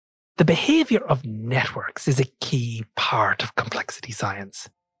The behavior of networks is a key part of complexity science.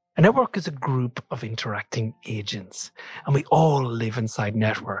 A network is a group of interacting agents, and we all live inside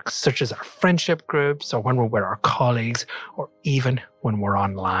networks, such as our friendship groups, or when we're with our colleagues, or even when we're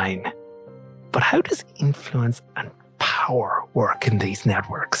online. But how does influence and power work in these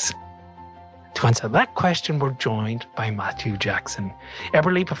networks? To answer that question, we're joined by Matthew Jackson,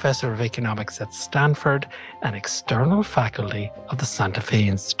 Eberly Professor of Economics at Stanford and external faculty of the Santa Fe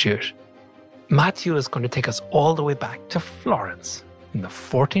Institute. Matthew is going to take us all the way back to Florence in the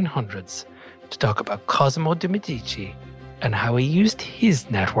 1400s to talk about Cosimo de' Medici and how he used his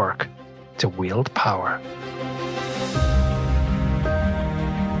network to wield power.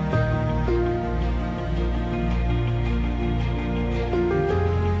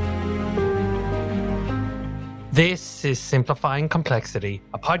 This is Simplifying Complexity,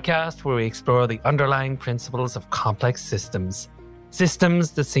 a podcast where we explore the underlying principles of complex systems.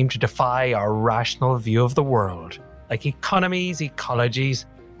 Systems that seem to defy our rational view of the world, like economies, ecologies,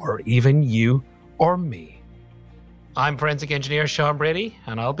 or even you or me. I'm forensic engineer Sean Brady,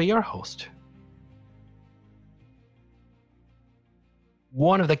 and I'll be your host.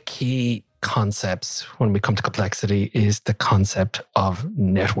 One of the key concepts when we come to complexity is the concept of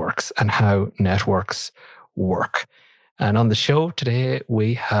networks and how networks work. And on the show today,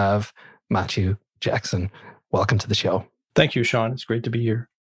 we have Matthew Jackson. Welcome to the show. Thank you, Sean. It's great to be here.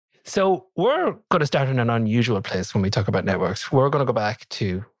 So we're going to start in an unusual place when we talk about networks. We're going to go back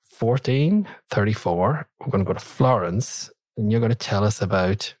to 1434. We're going to go to Florence, and you're going to tell us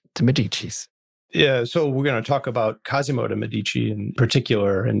about the Medicis. Yeah, so we're going to talk about Cosimo de' Medici in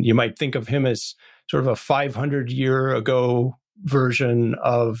particular, and you might think of him as sort of a 500-year-ago version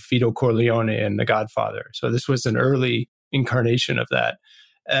of Vito Corleone in The Godfather. So this was an early incarnation of that.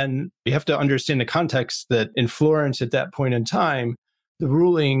 And you have to understand the context that in Florence at that point in time, the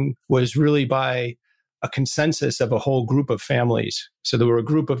ruling was really by a consensus of a whole group of families. So there were a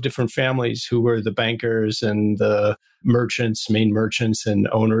group of different families who were the bankers and the merchants, main merchants and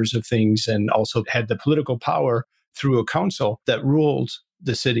owners of things, and also had the political power through a council that ruled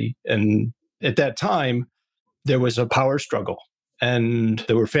the city. And at that time, there was a power struggle. And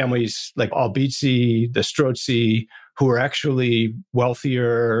there were families like Albizzi, the Strozzi, who were actually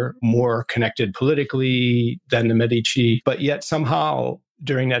wealthier, more connected politically than the Medici. But yet somehow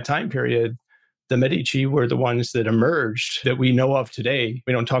during that time period, the Medici were the ones that emerged that we know of today.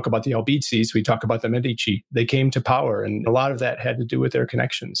 We don't talk about the Albizzis, we talk about the Medici. They came to power, and a lot of that had to do with their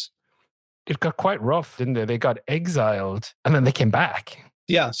connections. It got quite rough, didn't it? They got exiled and then they came back.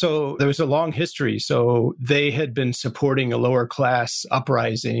 Yeah, so there was a long history. So they had been supporting a lower class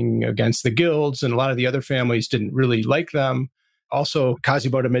uprising against the guilds, and a lot of the other families didn't really like them. Also,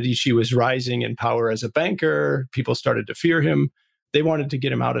 Cosimo de' Medici was rising in power as a banker. People started to fear him. They wanted to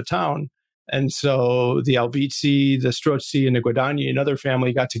get him out of town. And so the Albizzi, the Strozzi, and the Guadagni, another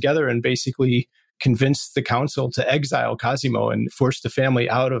family, got together and basically convinced the council to exile Cosimo and force the family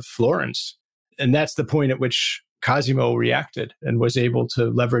out of Florence. And that's the point at which Cosimo reacted and was able to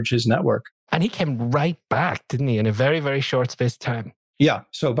leverage his network. And he came right back, didn't he, in a very, very short space of time? Yeah.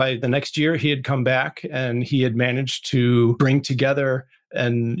 So by the next year, he had come back and he had managed to bring together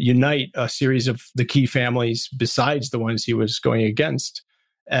and unite a series of the key families besides the ones he was going against.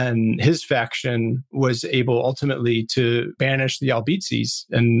 And his faction was able ultimately to banish the Albizzis,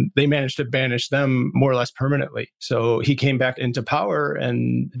 and they managed to banish them more or less permanently. So he came back into power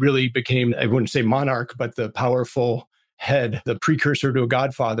and really became, I wouldn't say monarch, but the powerful head, the precursor to a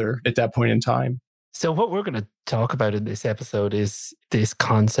godfather at that point in time. So what we're going to talk about in this episode is this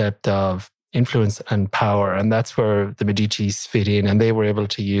concept of influence and power. And that's where the Medicis fit in, and they were able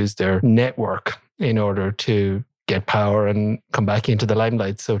to use their network in order to get power and come back into the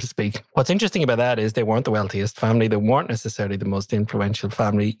limelight, so to speak. What's interesting about that is they weren't the wealthiest family. They weren't necessarily the most influential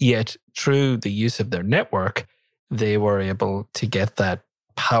family, yet through the use of their network, they were able to get that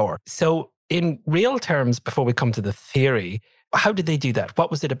power. So in real terms, before we come to the theory, how did they do that? What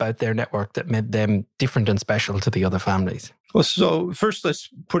was it about their network that made them different and special to the other families? Well, so first, let's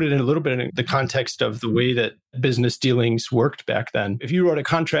put it in a little bit in the context of the way that business dealings worked back then. If you wrote a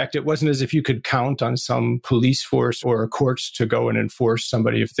contract, it wasn't as if you could count on some police force or courts to go and enforce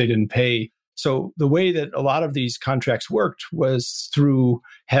somebody if they didn't pay. So the way that a lot of these contracts worked was through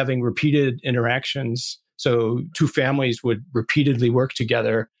having repeated interactions. So two families would repeatedly work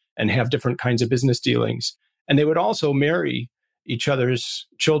together and have different kinds of business dealings. And they would also marry each other's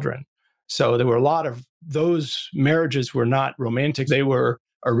children. So there were a lot of those marriages were not romantic. They were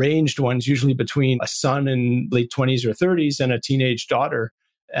arranged ones, usually between a son in late 20s or 30s and a teenage daughter.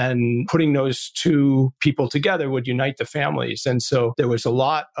 And putting those two people together would unite the families. And so there was a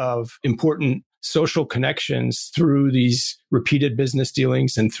lot of important social connections through these repeated business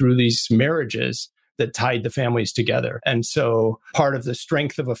dealings and through these marriages that tied the families together. And so part of the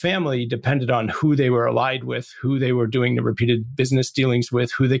strength of a family depended on who they were allied with, who they were doing the repeated business dealings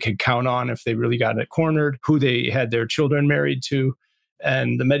with, who they could count on if they really got it cornered, who they had their children married to.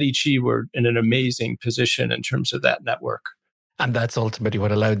 And the Medici were in an amazing position in terms of that network. And that's ultimately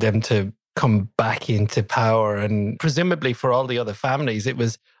what allowed them to come back into power. And presumably for all the other families, it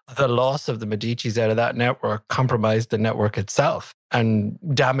was the loss of the Medicis out of that network compromised the network itself and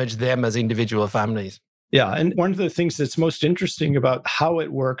damaged them as individual families. Yeah. And one of the things that's most interesting about how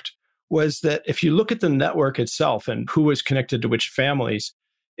it worked was that if you look at the network itself and who was connected to which families,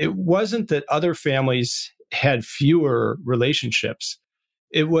 it wasn't that other families had fewer relationships.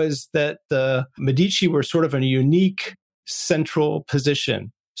 It was that the Medici were sort of in a unique central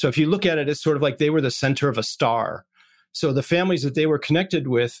position. So if you look at it, it's sort of like they were the center of a star. So the families that they were connected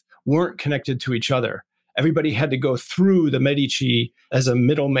with weren't connected to each other. Everybody had to go through the Medici as a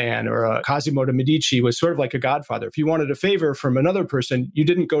middleman, or a Cosimo de' Medici was sort of like a godfather. If you wanted a favor from another person, you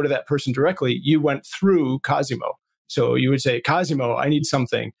didn't go to that person directly. You went through Cosimo. So you would say, Cosimo, I need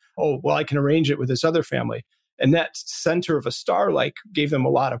something. Oh, well, I can arrange it with this other family. And that center of a star gave them a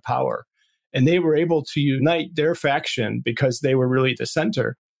lot of power. And they were able to unite their faction because they were really the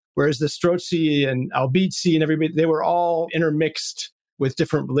center. Whereas the Strozzi and Albizzi and everybody, they were all intermixed with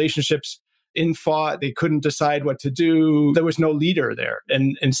different relationships, infought. They couldn't decide what to do. There was no leader there.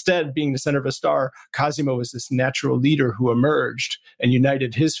 And instead, being the center of a star, Cosimo was this natural leader who emerged and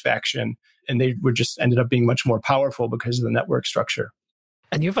united his faction. And they were just ended up being much more powerful because of the network structure.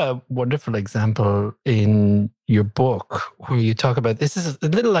 And you have a wonderful example in your book where you talk about this is a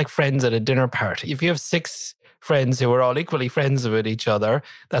little like friends at a dinner party. If you have 6 friends who are all equally friends with each other,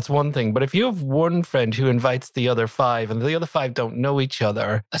 that's one thing. But if you have one friend who invites the other 5 and the other 5 don't know each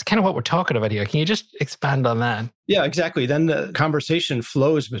other, that's kind of what we're talking about here. Can you just expand on that? Yeah, exactly. Then the conversation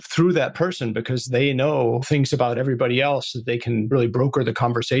flows through that person because they know things about everybody else that they can really broker the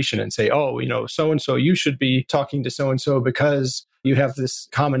conversation and say, oh, so-and-so, you should be talking to so-and-so because you have this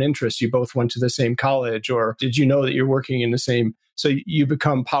common interest. You both went to the same college, or did you know that you're working in the same? So you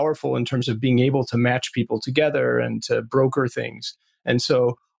become powerful in terms of being able to match people together and to broker things. And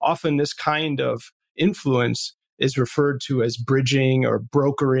so often this kind of influence is referred to as bridging or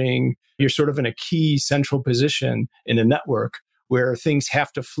brokering. You're sort of in a key central position in a network where things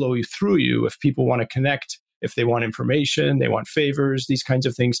have to flow through you if people want to connect, if they want information, they want favors, these kinds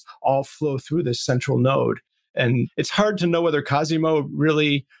of things all flow through this central node. And it's hard to know whether Cosimo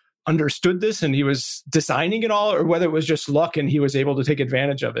really understood this and he was designing it all, or whether it was just luck and he was able to take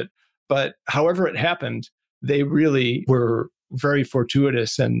advantage of it. But however it happened, they really were very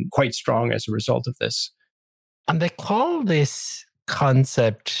fortuitous and quite strong as a result of this. And they call this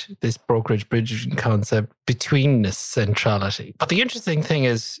concept, this brokerage bridging concept, betweenness centrality. But the interesting thing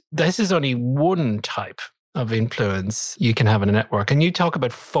is, this is only one type of influence you can have in a network. And you talk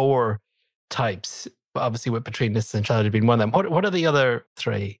about 4 types, obviously with betweenness centrality being one of them. What are the other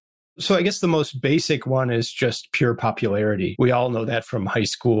 3? So I guess the most basic one is just pure popularity. We all know that from high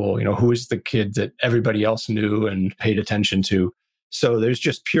school. Who is the kid that everybody else knew and paid attention to? So there's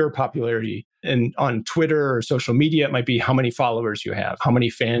just pure popularity. And on Twitter or social media, it might be how many followers you have, how many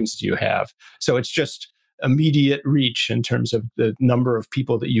fans do you have. So it's just immediate reach in terms of the number of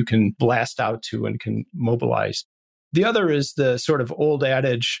people that you can blast out to and can mobilize. The other is the sort of old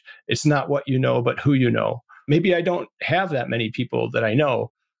adage, it's not what you know, but who you know. Maybe I don't have that many people that I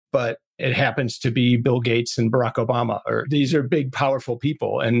know, but it happens to be Bill Gates and Barack Obama, or these are big, powerful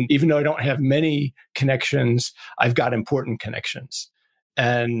people. And even though I don't have many connections, I've got important connections.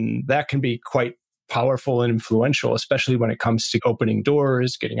 And that can be quite powerful and influential, especially when it comes to opening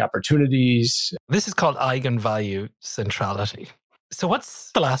doors, getting opportunities. This is called eigenvalue centrality. So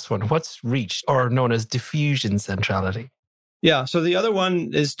what's the last one? What's reach, or known as diffusion centrality? Yeah. So the other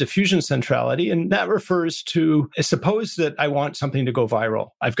one is diffusion centrality. And that refers to, suppose that I want something to go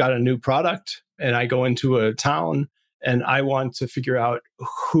viral. I've got a new product and I go into a town and I want to figure out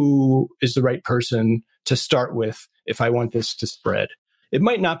who is the right person to start with if I want this to spread. It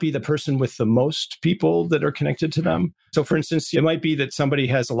might not be the person with the most people that are connected to them. So for instance, it might be that somebody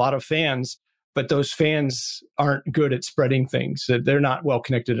has a lot of fans, but those fans aren't good at spreading things. They're not well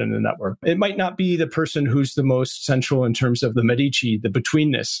connected in the network. It might not be the person who's the most central in terms of the Medici, the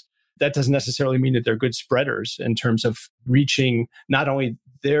betweenness. That doesn't necessarily mean that they're good spreaders in terms of reaching not only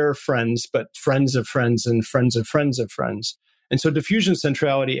their friends, but friends of friends and friends of friends of friends. And so diffusion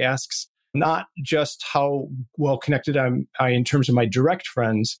centrality asks, not just how well connected I in terms of my direct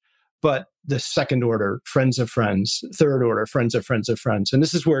friends, but the second order friends of friends, third order friends of friends of friends. And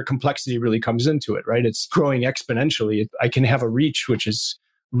this is where complexity really comes into it, right? It's growing exponentially. I can have a reach, which is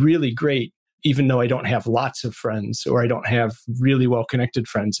really great, even though I don't have lots of friends or I don't have really well connected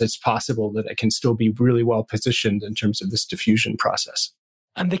friends. It's possible that I can still be really well positioned in terms of this diffusion process.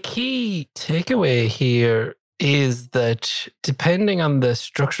 And the key takeaway here is that depending on the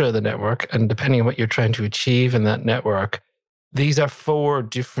structure of the network and depending on what you're trying to achieve in that network, these are 4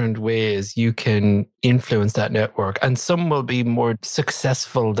 different ways you can influence that network. And some will be more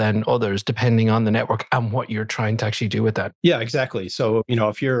successful than others, depending on the network and what you're trying to actually do with that. Yeah, exactly. So,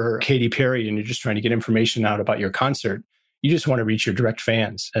 if you're Katy Perry and you're just trying to get information out about your concert, you just want to reach your direct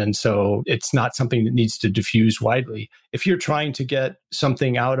fans. And so it's not something that needs to diffuse widely. If you're trying to get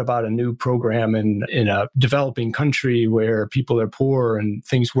something out about a new program in a developing country where people are poor and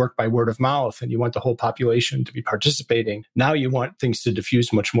things work by word of mouth and you want the whole population to be participating, now you want things to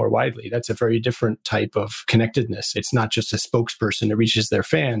diffuse much more widely. That's a very different type of connectedness. It's not just a spokesperson that reaches their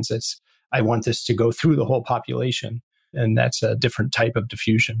fans. It's, I want this to go through the whole population. And that's a different type of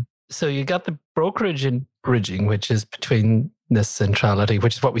diffusion. So you got the brokerage and bridging, which is between this centrality,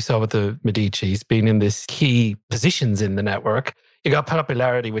 which is what we saw with the Medicis being in this key positions in the network. You got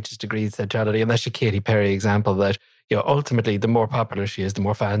popularity, which is degree centrality. And that's your Katy Perry example that, ultimately the more popular she is, the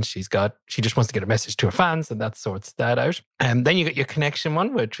more fans she's got. She just wants to get a message to her fans and that sorts that out. And then you got your connection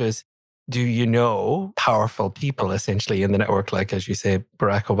one, which was, do you know powerful people essentially in the network, like, as you say,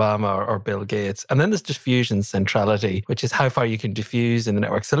 Barack Obama or Bill Gates? And then there's diffusion centrality, which is how far you can diffuse in the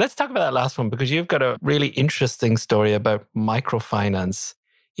network. So let's talk about that last one, because you've got a really interesting story about microfinance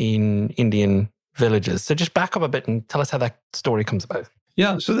in Indian villages. So just back up a bit and tell us how that story comes about.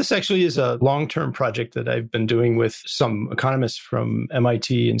 Yeah, so this actually is a long-term project that I've been doing with some economists from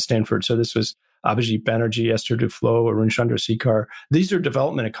MIT and Stanford. So this was Abhijit Banerjee, Esther Duflo, Arun Chandrasekhar. These are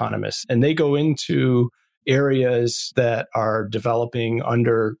development economists, and they go into areas that are developing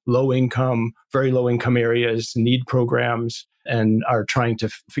under very low income areas, need programs, and are trying to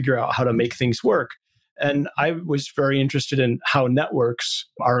figure out how to make things work. And I was very interested in how networks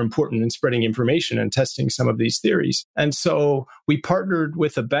are important in spreading information and testing some of these theories. And so we partnered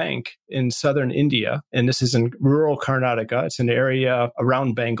with a bank in southern India, and this is in rural Karnataka. It's an area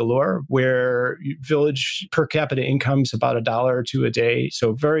around Bangalore where village per capita income is about $1 or $2 a day.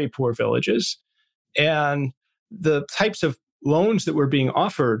 So very poor villages. And the types of loans that were being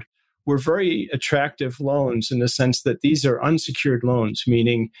offered were very attractive loans in the sense that these are unsecured loans,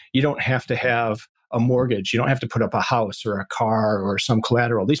 meaning you don't have to have a mortgage. You don't have to put up a house or a car or some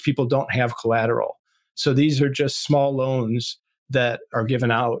collateral. These people don't have collateral. So these are just small loans that are given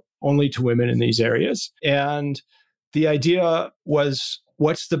out only to women in these areas. And the idea was,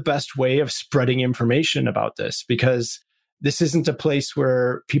 what's the best way of spreading information about this? Because this isn't a place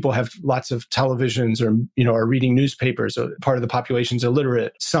where people have lots of televisions or, are reading newspapers. Part of the population is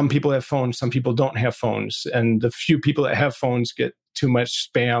illiterate. Some people have phones, some people don't have phones. And the few people that have phones get too much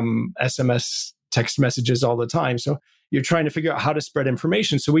spam, SMS, text messages all the time. So you're trying to figure out how to spread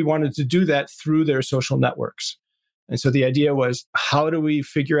information. So we wanted to do that through their social networks. And so the idea was, how do we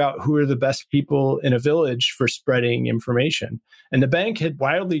figure out who are the best people in a village for spreading information? And the bank had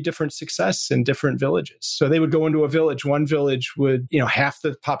wildly different success in different villages. So they would go into a village. One village would, half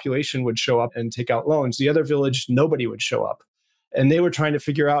the population would show up and take out loans. The other village, nobody would show up. And they were trying to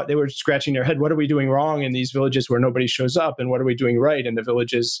figure out, they were scratching their head, what are we doing wrong in these villages where nobody shows up? And what are we doing right in the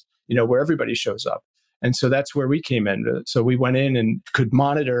villages, where everybody shows up? And so that's where we came in. So we went in and could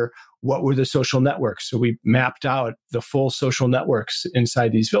monitor what were the social networks. So we mapped out the full social networks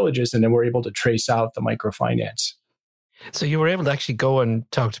inside these villages, and then we're able to trace out the microfinance. So you were able to actually go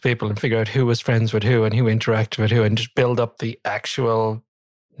and talk to people and figure out who was friends with who and who interacted with who and just build up the actual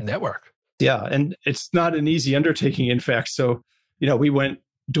network. Yeah, and it's not an easy undertaking, in fact. So, we went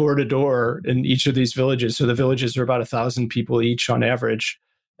door to door in each of these villages. So the villages are about 1,000 people each on average,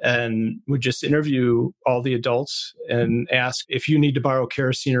 and would just interview all the adults and ask, if you need to borrow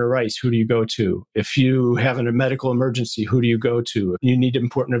kerosene or rice, who do you go to? If you have a medical emergency, who do you go to? If you need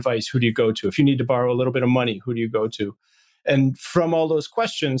important advice, who do you go to? If you need to borrow a little bit of money, who do you go to? And from all those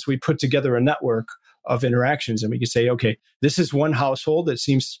questions, we put together a network of interactions, and we could say, okay, this is one household that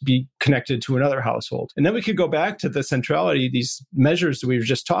seems to be connected to another household. And then we could go back to the centrality, these measures that we were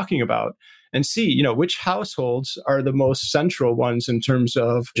just talking about, and see, which households are the most central ones in terms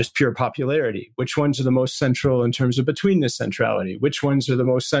of just pure popularity, which ones are the most central in terms of betweenness centrality, which ones are the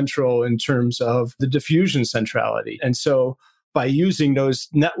most central in terms of the diffusion centrality. And so by using those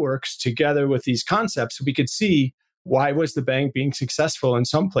networks together with these concepts, we could see Why was the bank being successful in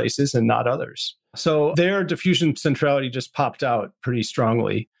some places and not others? So their diffusion centrality just popped out pretty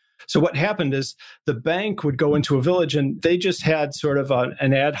strongly. So what happened is the bank would go into a village and they just had sort of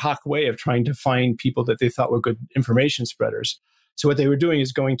an ad hoc way of trying to find people that they thought were good information spreaders. So what they were doing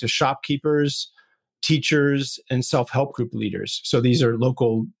is going to shopkeepers, teachers, and self-help group leaders. So these are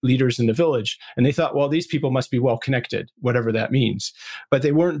local leaders in the village. And they thought, well, these people must be well connected, whatever that means. But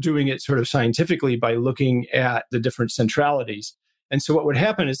they weren't doing it sort of scientifically by looking at the different centralities. And so what would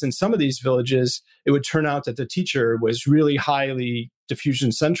happen is in some of these villages, it would turn out that the teacher was really highly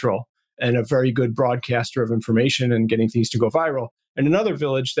diffusion central and a very good broadcaster of information and getting things to go viral. In another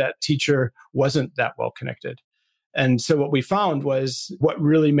village, that teacher wasn't that well connected. And so what we found was what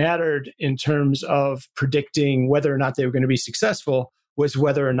really mattered in terms of predicting whether or not they were going to be successful was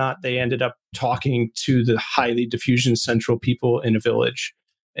whether or not they ended up talking to the highly diffusion central people in a village.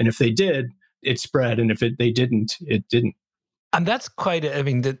 And if they did, it spread. And if they didn't, it didn't. And that's quite,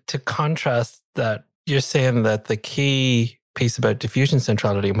 to contrast that, you're saying that the key piece about diffusion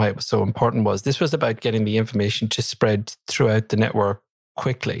centrality and why it was so important was this was about getting the information to spread throughout the network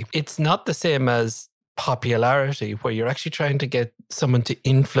quickly. It's not the same as popularity, where you're actually trying to get someone to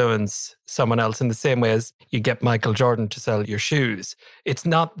influence someone else in the same way as you get Michael Jordan to sell your shoes. It's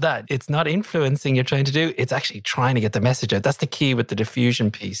not that. It's not influencing you're trying to do. It's actually trying to get the message out. That's the key with the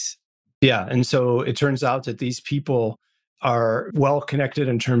diffusion piece. Yeah. And so it turns out that these people are well connected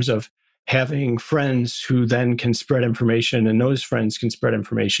in terms of having friends who then can spread information, and those friends can spread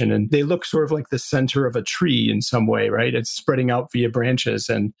information. And they look sort of like the center of a tree in some way, right? It's spreading out via branches.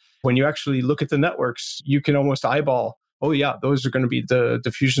 And when you actually look at the networks, you can almost eyeball, oh yeah, those are going to be the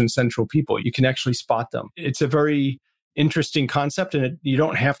diffusion central people. You can actually spot them. It's a very interesting concept, and you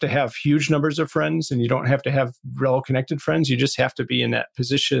don't have to have huge numbers of friends, and you don't have to have well-connected friends. You just have to be in that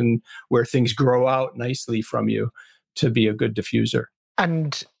position where things grow out nicely from you to be a good diffuser.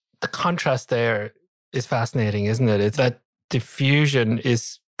 And the contrast there is fascinating, isn't it? It's that diffusion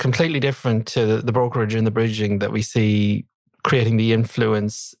is completely different to the brokerage and the bridging that we see creating the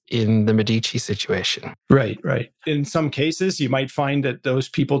influence in the Medici situation. Right. In some cases, you might find that those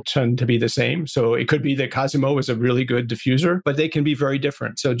people tend to be the same. So it could be that Cosimo is a really good diffuser, but they can be very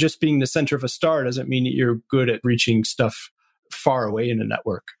different. So just being the center of a star doesn't mean that you're good at reaching stuff far away in a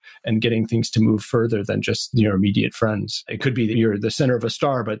network and getting things to move further than just your immediate friends. It could be that you're the center of a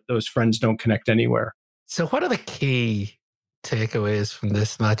star, but those friends don't connect anywhere. So what are the key takeaways from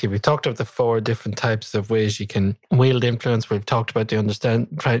this, Matthew? We talked about the 4 different types of ways you can wield influence. We've talked about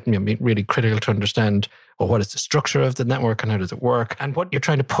really critical to understand, well, what is the structure of the network and how does it work, and what you're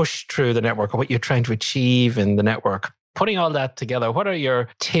trying to push through the network or what you're trying to achieve in the network. Putting all that together, what are your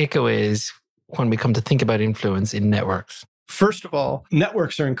takeaways when we come to think about influence in networks? First of all,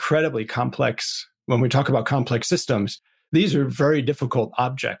 networks are incredibly complex. When we talk about complex systems, these are very difficult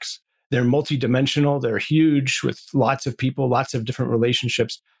objects. They're multidimensional, they're huge with lots of people, lots of different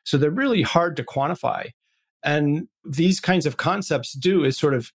relationships. So they're really hard to quantify. And these kinds of concepts do is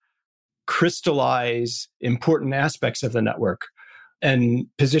sort of crystallize important aspects of the network and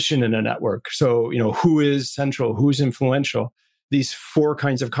position in a network. So, who is central, who's influential? These 4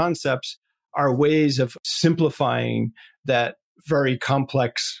 kinds of concepts are ways of simplifying that very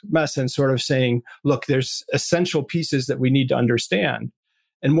complex mess and sort of saying, look, there's essential pieces that we need to understand.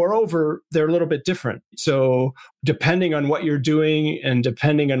 And moreover, they're a little bit different. So depending on what you're doing and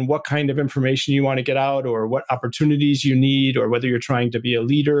depending on what kind of information you want to get out or what opportunities you need, or whether you're trying to be a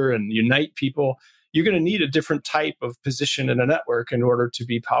leader and unite people, you're going to need a different type of position in a network in order to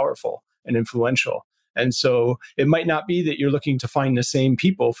be powerful and influential. And so it might not be that you're looking to find the same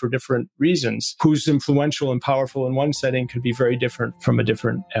people for different reasons. Who's influential and powerful in one setting could be very different from a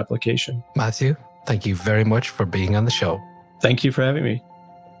different application. Matthew, thank you very much for being on the show. Thank you for having me.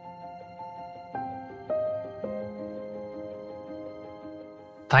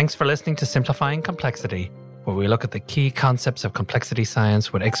 Thanks for listening to Simplifying Complexity, where we look at the key concepts of complexity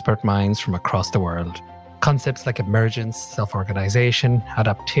science with expert minds from across the world. Concepts like emergence, self-organization,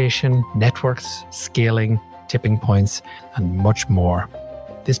 adaptation, networks, scaling, tipping points, and much more.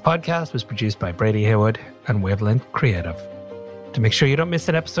 This podcast was produced by Brady Haywood and Wavelength Creative. To make sure you don't miss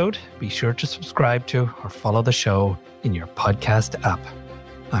an episode, be sure to subscribe to or follow the show in your podcast app.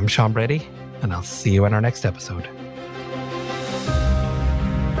 I'm Sean Brady, and I'll see you in our next episode.